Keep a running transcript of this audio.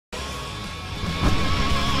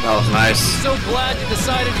That was nice. So glad you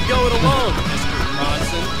decided to go it alone, Mr.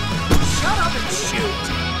 Monson. Shut up and shoot!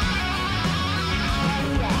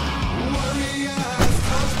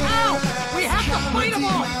 Ow! We have to fight them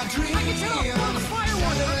all! I can set off one of the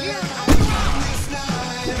fireworks over here!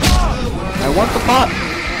 I want the pot!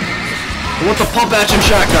 I want the pump action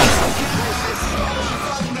shotgun!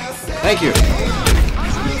 Thank you.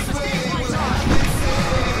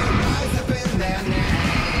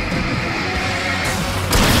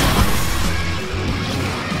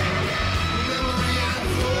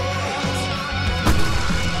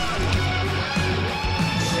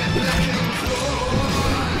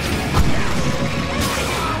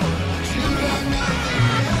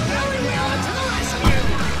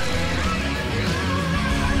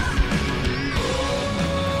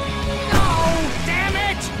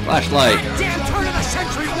 Flashlight. Damn turn of the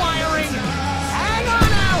century wiring! Hang on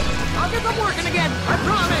now! I'll get them working again, I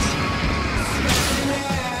promise!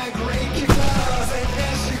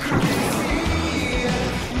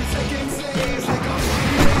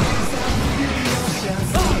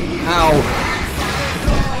 Ow.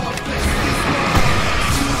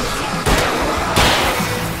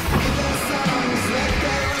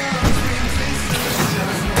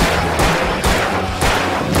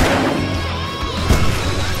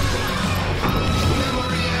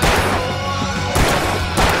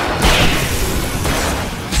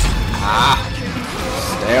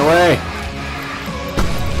 Stay away!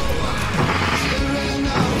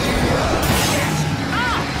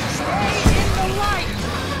 Stay in the light!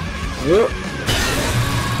 Yep.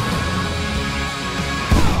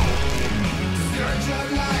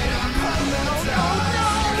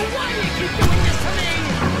 Why do you keep doing this to me?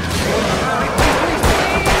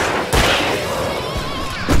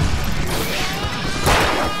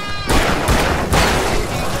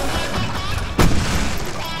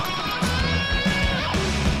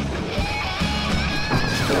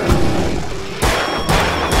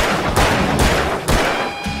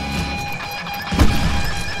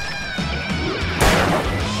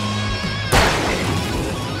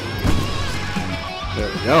 There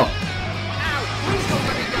we go. Ow! Please don't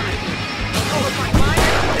let me die! Go with my mind!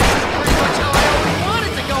 This is pretty much how I always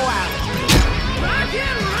wanted to go out! Rock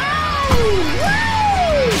and roll! Woo!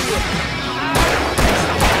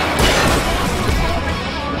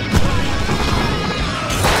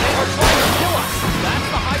 They were trying to kill us! That's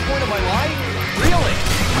the high point of my life? Really?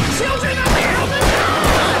 Children of the Elder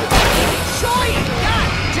God! Show you! God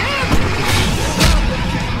damn it!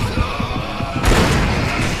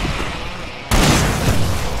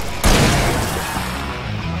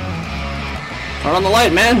 Turn on the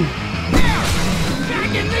light, man!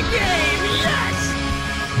 Back in the game, yes!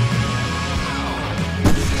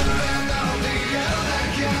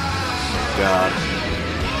 God.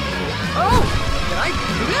 Oh! Did I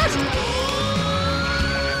do that?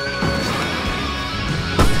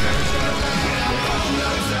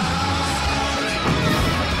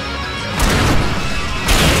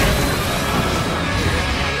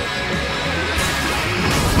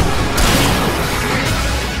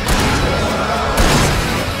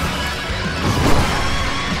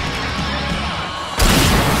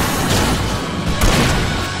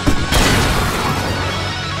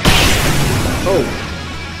 Oh.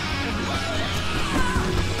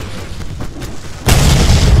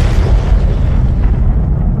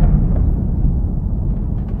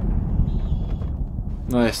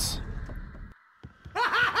 Nice.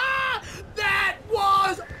 That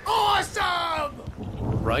was awesome!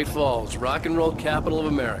 Bright Falls, rock and roll capital of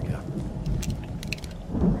America.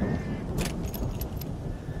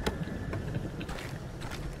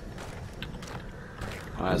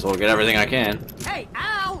 Might as well get everything I can. Hey,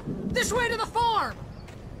 Al! This way to the farm!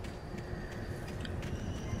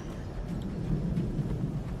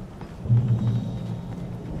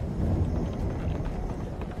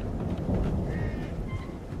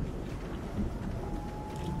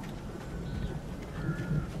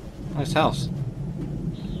 Nice house.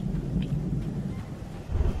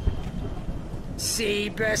 See,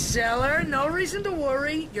 bestseller? No reason to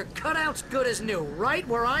worry. Your cutout's good as new, right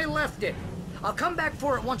where I left it. I'll come back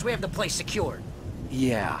for it once we have the place secured.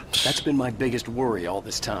 Yeah, that's been my biggest worry all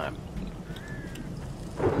this time.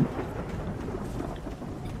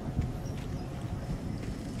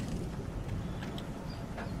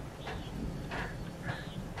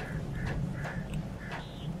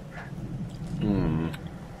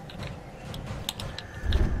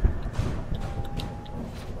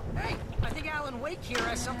 Hey, I think Alan Wake here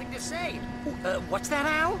has something to say. What's that,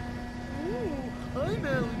 Al? Ooh, I'm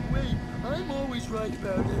Alan Wake. I'm always right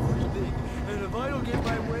about everything. And if I don't get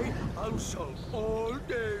my way, I'll sulk all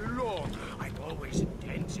day long. I'm always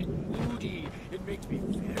intense makes it moody. It makes me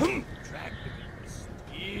very attractive and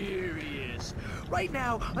mysterious. Right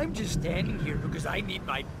now, I'm just standing here because I need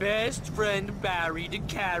my best friend Barry to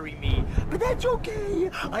carry me. But that's okay.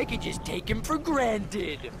 I can just take him for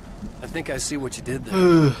granted. I think I see what you did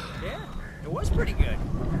there. Yeah, it was pretty good.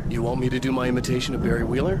 You want me to do my imitation of Barry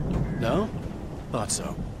Wheeler? No? Thought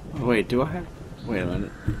so. Wait, do I have... Wait a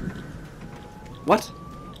minute. What?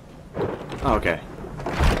 Oh, okay.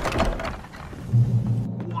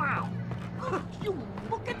 Wow! You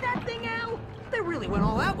look at that thing, Al! They really went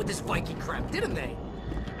all out with this Viking crap, didn't they?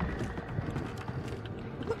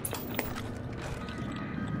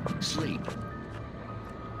 Sleep.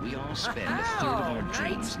 We all spend a third of our Night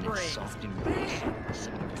dreams in its Springs. soft Man, embrace.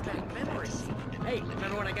 back memories. Hey,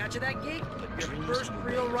 remember when I got you that gig? Your first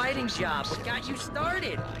real writing job. What got you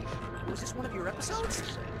started? Was this one of your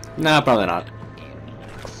episodes? Nah, probably not.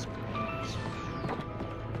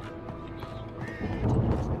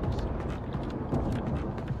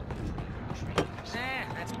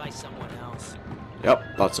 That's by someone else. Yep,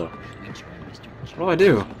 thought so. What do I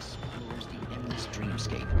do? Explores the endless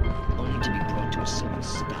dreamscape, only to be brought to a sudden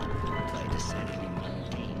stop by a decidedly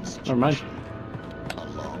mundane situation. Never mind. A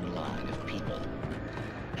long line of people.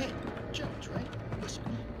 Hey, Jones, right? Listen,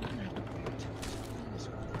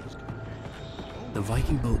 The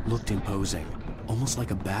Viking boat looked imposing, almost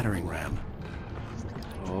like a battering ram.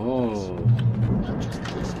 Oh.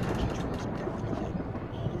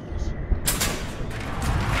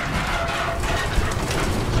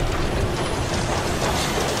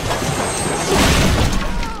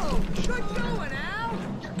 Oh, good going, Al!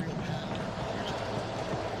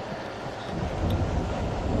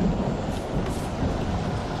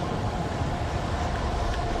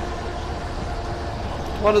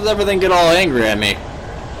 Why does everything get all angry at me?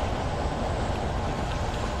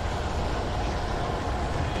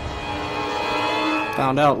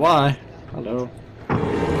 Found out why. Hello.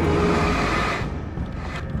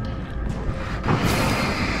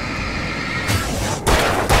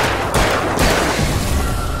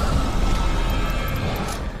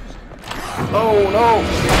 Oh no!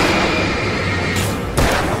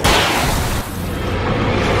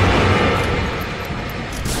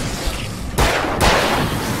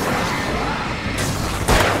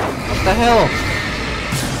 What the hell?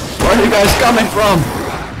 Where are you guys coming from?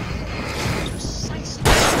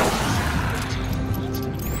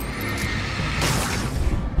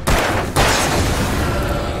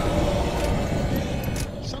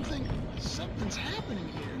 Something's happening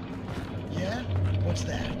here. Yeah? What's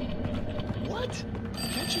that? What?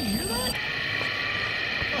 Can't you hear that?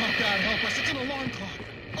 Oh, God, help us. It's an alarm clock.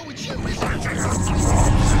 Oh, it's you, isn't it?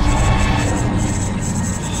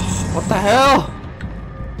 What the hell?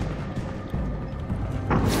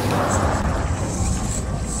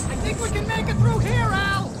 I think we can make it through here,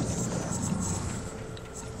 Al!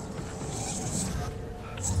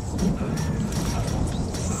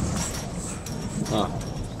 Huh.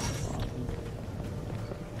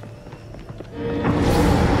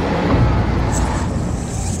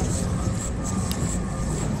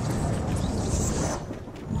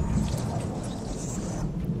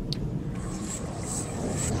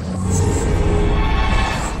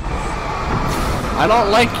 I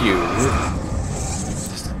don't like you.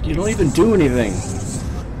 You don't even do anything.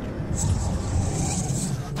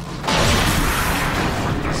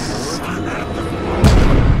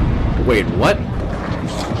 Wait, what?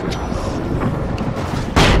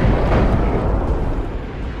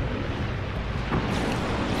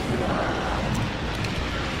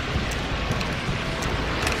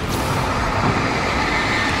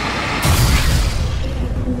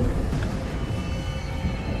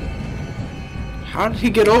 How did he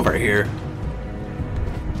get over here?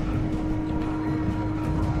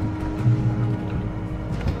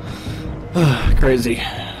 Crazy.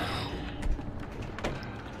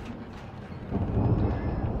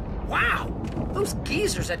 Wow! Those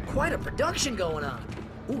geezers had quite a production going on.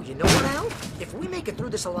 Ooh, you know what, Al? If we make it through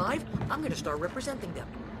this alive, I'm gonna start representing them.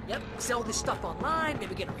 Yep, sell this stuff online,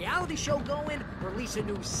 maybe get a reality show going, release a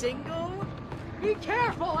new single. Be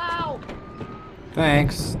careful, Al!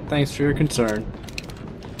 Thanks. Thanks for your concern.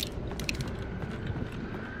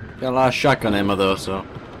 Got a lot of shotgun ammo though, so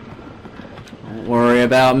don't worry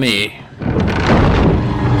about me.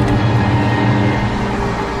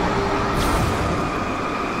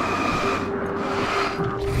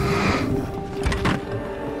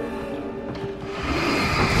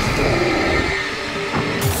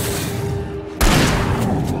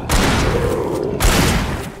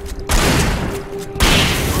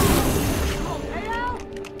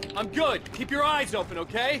 I'm good. Keep your eyes open,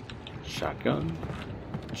 okay? Shotgun.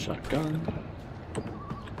 Shotgun.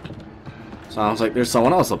 Sounds like there's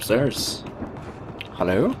someone else upstairs.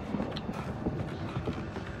 Hello?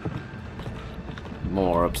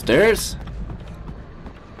 More upstairs?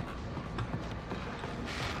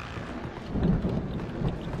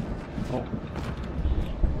 Oh.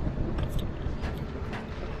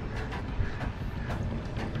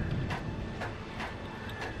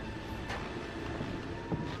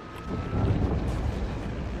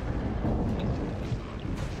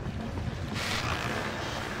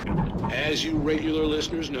 As you regular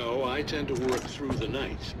listeners know, I tend to work through the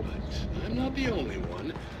night, but I'm not the only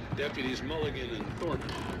one. Deputies Mulligan and Thornton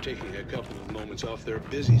are taking a couple of moments off their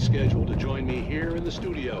busy schedule to join me here in the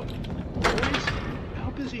studio. Boys, how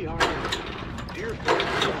busy are you? Dear friend,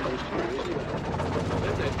 almost here, isn't it? I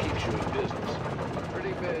bet that keeps you in business.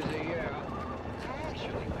 Pretty busy, yeah.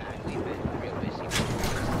 Actually, Pat, we've been real busy.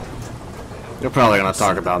 You're probably gonna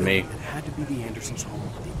talk about me. It had to be the Andersons' home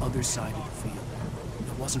on the other side of the field.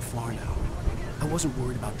 It wasn't far now. I wasn't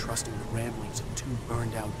worried about trusting the ramblings of two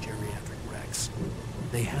burned-out geriatric wrecks.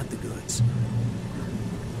 They had the goods.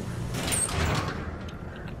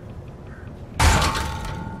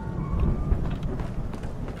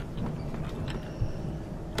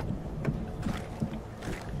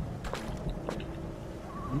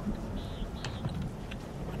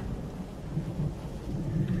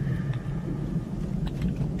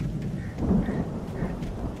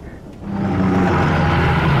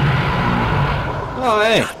 Oh,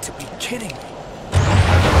 hey. Got to be kidding me.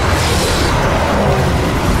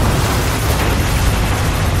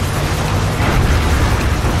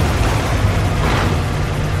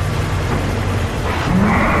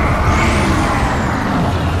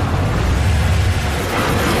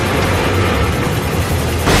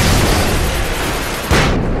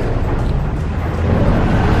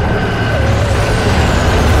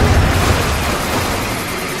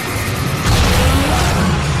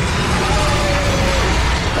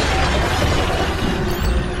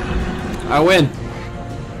 I win.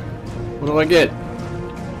 What do I get?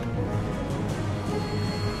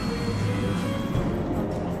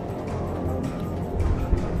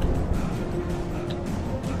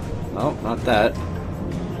 No, not that.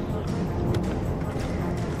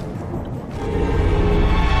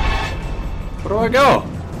 Where do I go?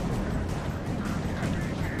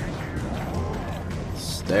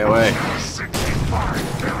 Stay away.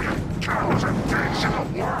 65 billion cows and pigs in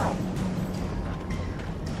the world.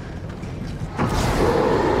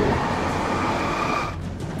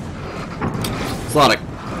 It's a lot of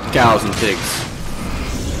cows and pigs.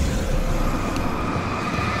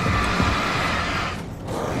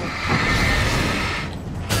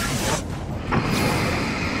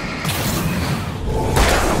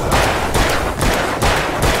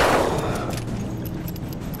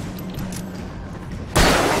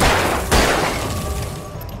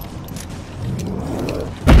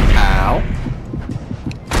 Ow.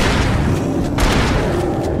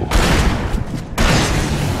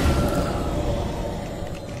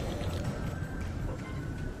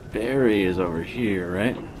 Barry is over here,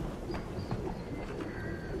 right?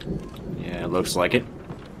 Yeah, it looks like it.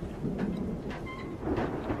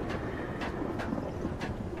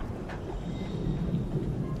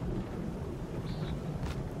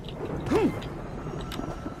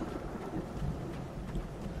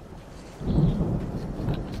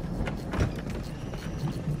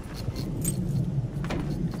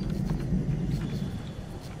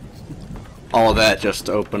 All of that just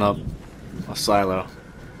to open up a silo.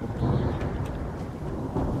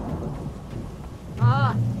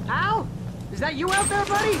 Al? Is that you out there,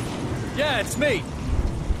 buddy? Yeah, it's me.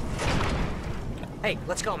 Hey,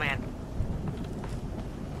 let's go, man.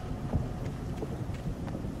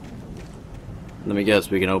 Let me guess,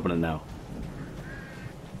 we can open it now.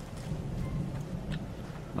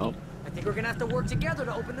 Nope. I think we're gonna have to work together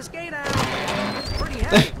to open this gate out. It's pretty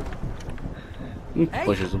heavy. Hey,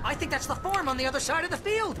 Pushes him. I think that's the farm on the other side of the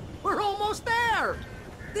field. We're almost there.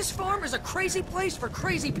 This farm is a crazy place for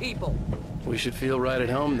crazy people. We should feel right at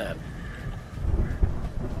home then.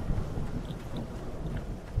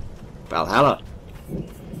 Valhalla.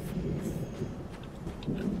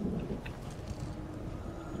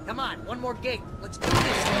 Come on, one more gate. Let's do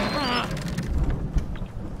this.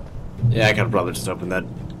 Yeah, I could have probably just opened that.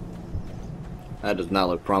 That does not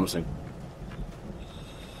look promising.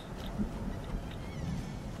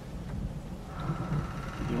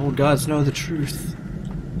 The old gods know the truth.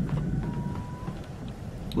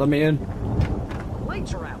 Let me in.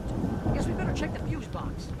 Lights are out. Guess we better check the fuse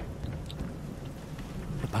box.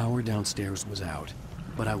 The power downstairs was out,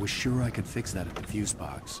 but I was sure I could fix that at the fuse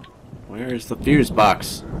box. Where's the fuse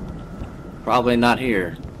box? Probably not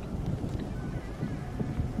here.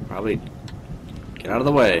 Probably Get out of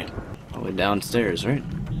the way. Probably downstairs, right?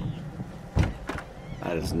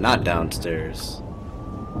 That is not downstairs.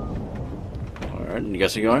 Alright, I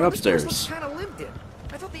guess you're going upstairs. This place looks kind of lived in.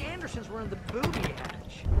 I thought the Andersons were in the booby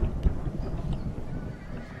hatch.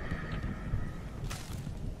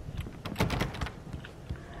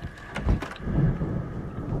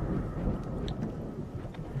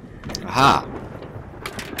 Aha!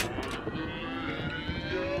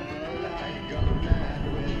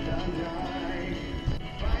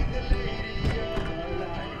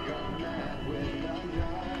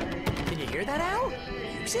 Can you hear that, Al?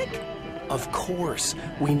 Music? Of course.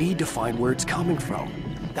 We need to find where it's coming from.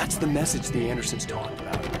 That's the message the Andersons talked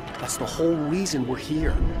about. That's the whole reason we're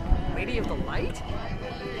here. Lady of the Light?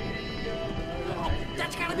 Oh,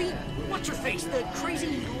 that's gotta be... What's-her-face? The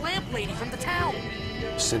crazy lamp lady from the town.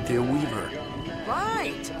 Cynthia Weaver.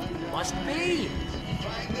 Right. Must be.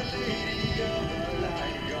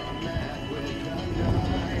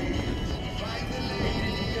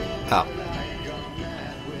 Ow.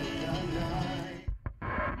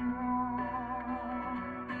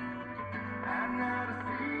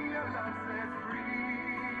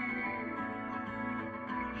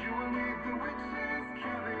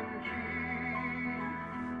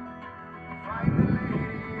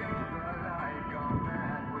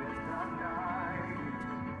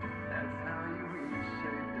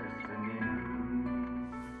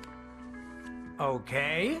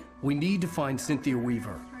 Okay. We need to find Cynthia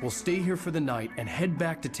Weaver. We'll stay here for the night and head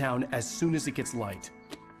back to town as soon as it gets light.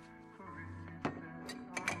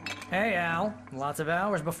 Hey, Al. Lots of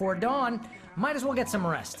hours before dawn. Might as well get some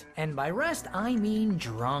rest. And by rest, I mean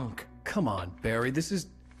drunk. Come on, Barry, this is...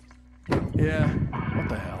 Yeah, what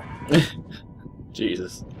the hell?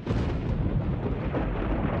 Jesus.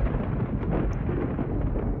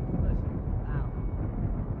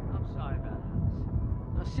 I'm sorry about this.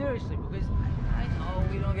 No, seriously, because I know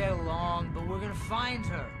we don't get along, but we're gonna find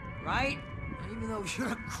her, right? Even though you're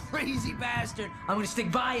a crazy bastard, I'm gonna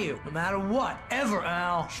stick by you, no matter what, ever,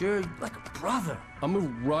 Al. Sure, like a brother. I'm a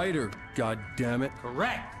writer, goddammit.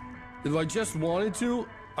 Correct. If I just wanted to,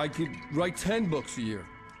 I could write 10 books a year.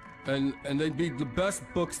 And they'd be the best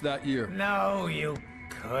books that year. No, you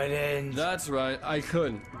couldn't. That's right, I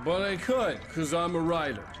couldn't. But I could, because I'm a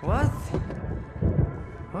writer. What?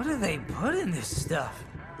 What do they put in this stuff?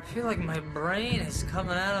 I feel like my brain is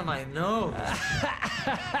coming out of my nose.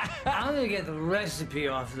 I'm gonna get the recipe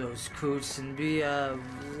off those coots and be a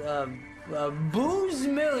booze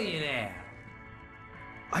millionaire.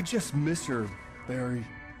 I just miss her, Barry.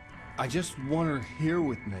 I just want her here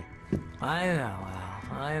with me. I know, Al.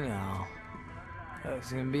 I know.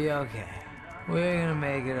 It's gonna be okay. We're gonna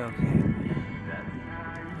make it okay.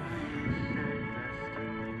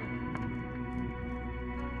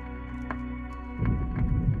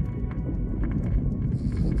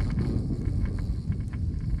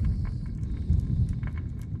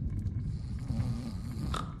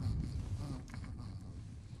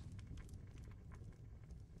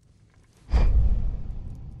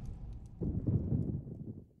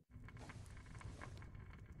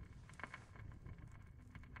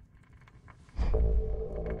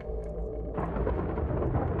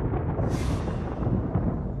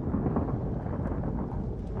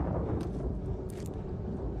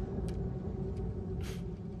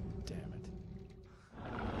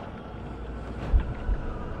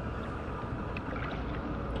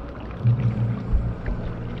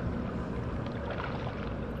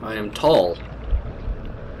 I am tall.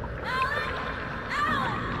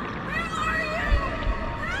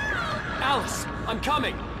 Alice, I'm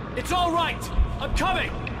coming. It's all right. I'm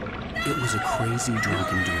coming. It was a crazy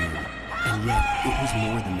drunken dream, and yet it was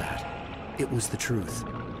more than that. It was the truth,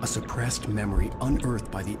 a suppressed memory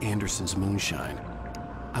unearthed by the Andersons' moonshine.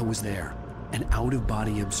 I was there, an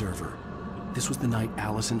out-of-body observer. This was the night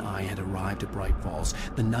Alice and I had arrived at Bright Falls,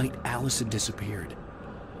 the night Alice had disappeared.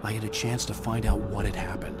 I had a chance to find out what had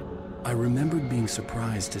happened. I remembered being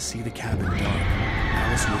surprised to see the cabin dark.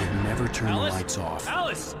 Alice would have never turned the lights off.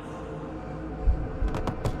 Alice!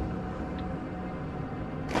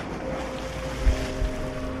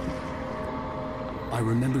 I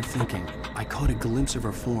remembered thinking I caught a glimpse of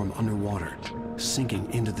her form underwater,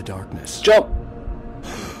 sinking into the darkness. Jump!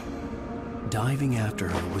 Diving after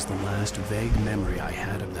her was the last vague memory I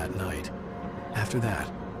had of that night. After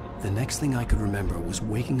that, the next thing I could remember was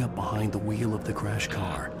waking up behind the wheel of the crashed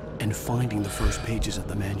car and finding the first pages of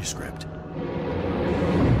the manuscript.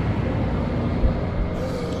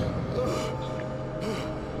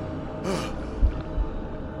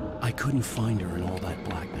 I couldn't find her in all that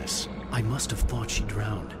blackness. I must have thought she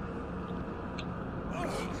drowned.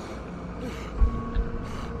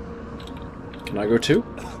 Can I go too?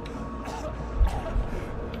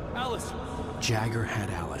 Alice! Jagger had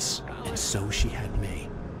Alice, and so she had me.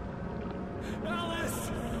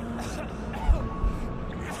 Alice!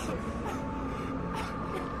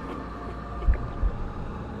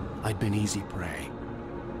 I'd been easy prey.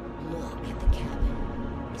 Look at the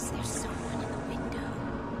cabin. Is there someone in the window?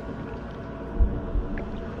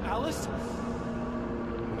 Alice?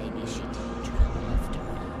 Maybe she didn't travel after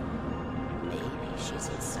all. Maybe she's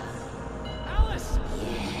inside. Alice!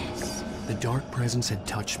 Yes. The dark presence had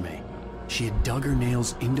touched me. She had dug her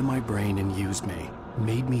nails into my brain and used me,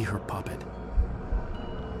 made me her puppet.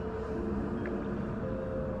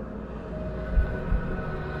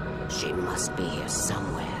 She must be here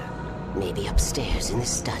somewhere. Maybe upstairs in the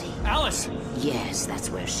study. Alice! Yes, that's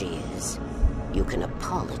where she is. You can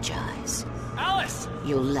apologize. Alice!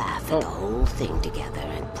 You'll laugh at the whole thing together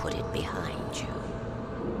and put it behind you.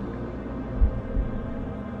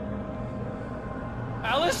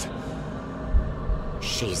 Alice?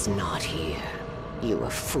 She's not here. You were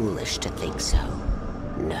foolish to think so.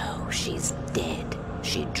 No, she's dead.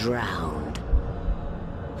 She drowned.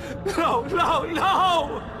 No, no,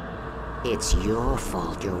 no! It's your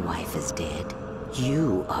fault your wife is dead.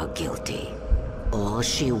 You are guilty. All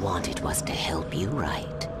she wanted was to help you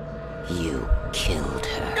right. You killed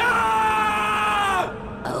her. Ah!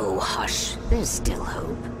 Oh, hush. There's still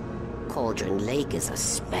hope. Cauldron Lake is a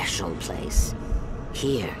special place.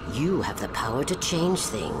 Here, you have the power to change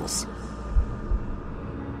things.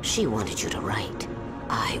 She wanted you to write.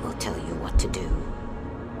 I will tell you what to do.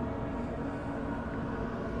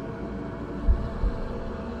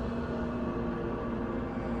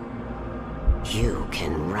 You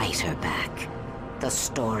can write her back. The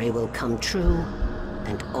story will come true,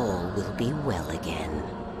 and all will be well again.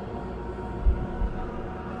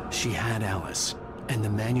 She had Alice, and the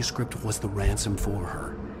manuscript was the ransom for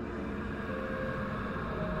her.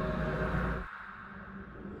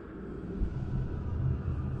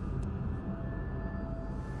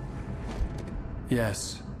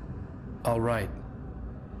 Yes. All right.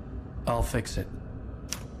 I'll fix it.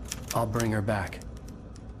 I'll bring her back.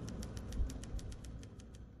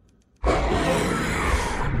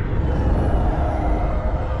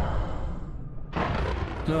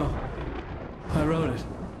 No. I wrote it.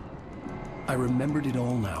 I remembered it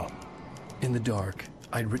all now. In the dark,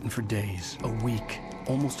 I'd written for days, a week,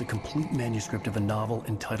 almost a complete manuscript of a novel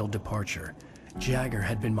entitled Departure. Jagger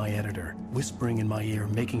had been my editor, whispering in my ear,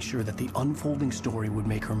 making sure that the unfolding story would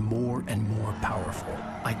make her more and more powerful.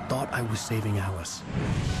 I thought I was saving Alice.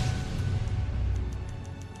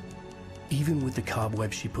 Even with the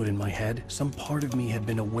cobweb she put in my head, some part of me had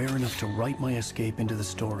been aware enough to write my escape into the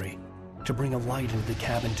story, to bring a light into the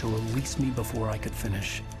cabin to release me before I could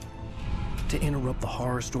finish, to interrupt the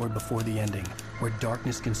horror story before the ending, where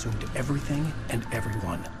darkness consumed everything and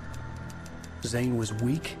everyone. Zane was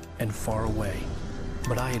weak and far away,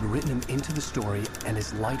 but I had written him into the story, and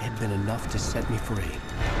his light had been enough to set me free.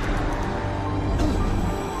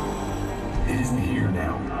 It isn't here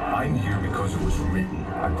now. I'm here because it was written.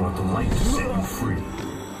 I brought the light to set you free.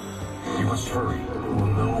 You must hurry. It will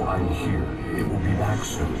know I'm here. It will be back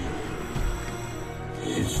soon.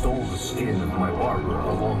 It stole the skin of my barber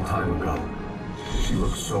a long time ago. She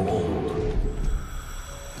looks so old.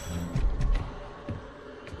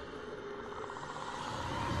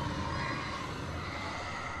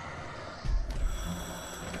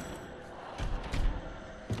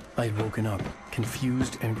 I had woken up,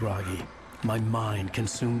 confused and groggy, my mind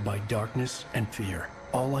consumed by darkness and fear.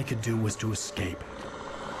 All I could do was to escape.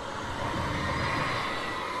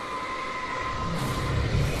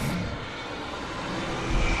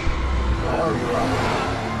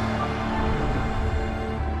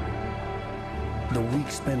 The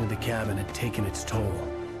week spent in the cabin had taken its toll.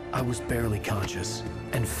 I was barely conscious,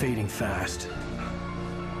 and fading fast.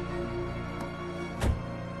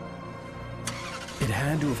 It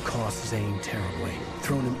had to have cost Zane terribly,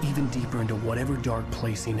 thrown him even deeper into whatever dark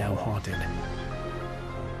place he now haunted.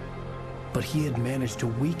 But he had managed to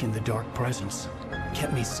weaken the dark presence,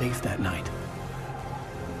 kept me safe that night.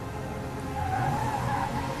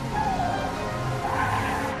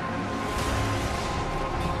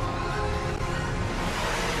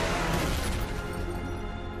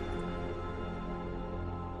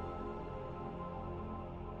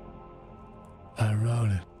 I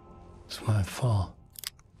wrote it. It's my fault.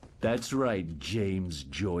 That's right, James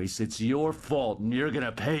Joyce. It's your fault, and you're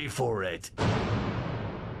gonna pay for it.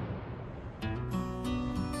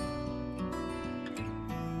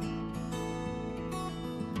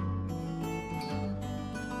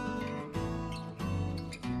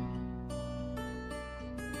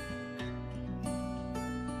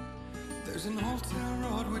 There's an altar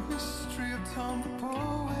wrought with mystery of Tom the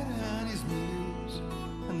poet and his muse,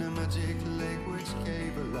 and a magic lake which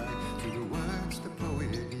gave a light to the words the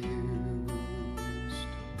poet used.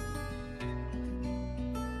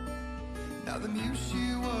 Now the muse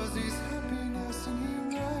she was his happiness, and he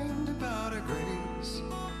rhymed about her grace,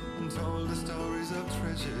 and told the stories of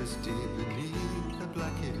treasures deep beneath the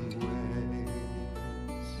blackened waves.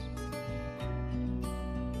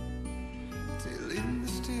 Till in the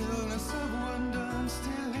stillness of wonder, and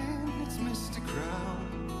still in its mystic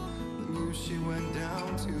crown, the muse she went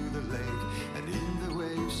down to the lake, and in the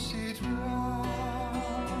waves she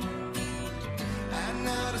drowned. And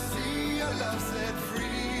now to see your love set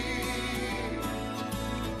free,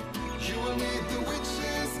 you will need the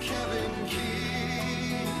witch's cabin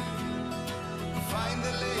key. Find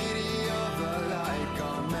the lady of the light,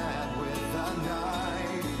 gone mad with the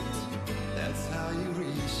night. That's how you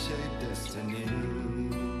reshape destiny.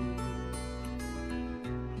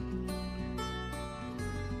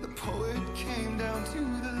 The poet came down to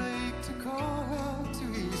the lake to call out to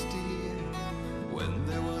his dear. When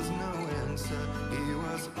there was no answer, he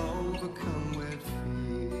was overcome with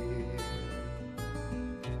fear.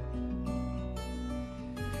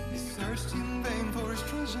 He searched in vain for his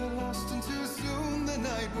treasure lost, and too soon the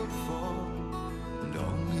night would fall, and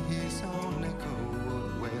only his own echo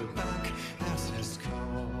would wail back as his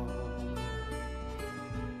call.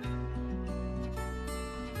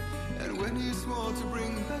 And when he swore to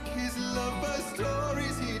bring back his love by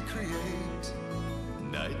stories he'd create,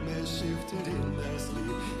 nightmares shifted in their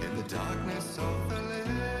sleep in the darkness of the lake.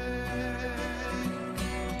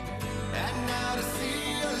 And now to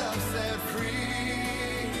see your love set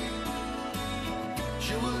free,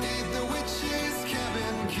 you will need the witch's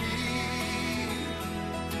cabin key.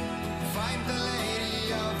 Find the lady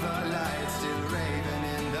of the light, still raving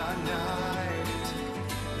in the night.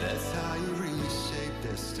 That's how you reshape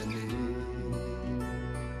destiny.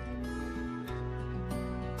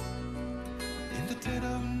 In the dead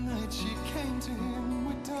of night she came to him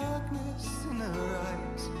with darkness in her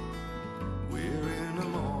eyes. We're in a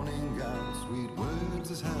morning gown, sweet words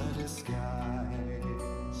as her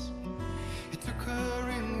disguise. He took her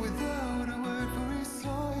in without a word, for he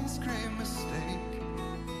saw his grave mistake,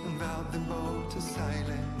 and vowed them both to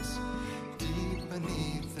silence deep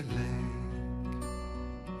beneath the lake.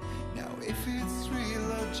 Now if it's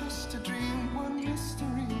real or just a dream, one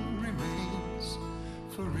mystery remains,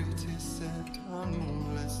 for it is set on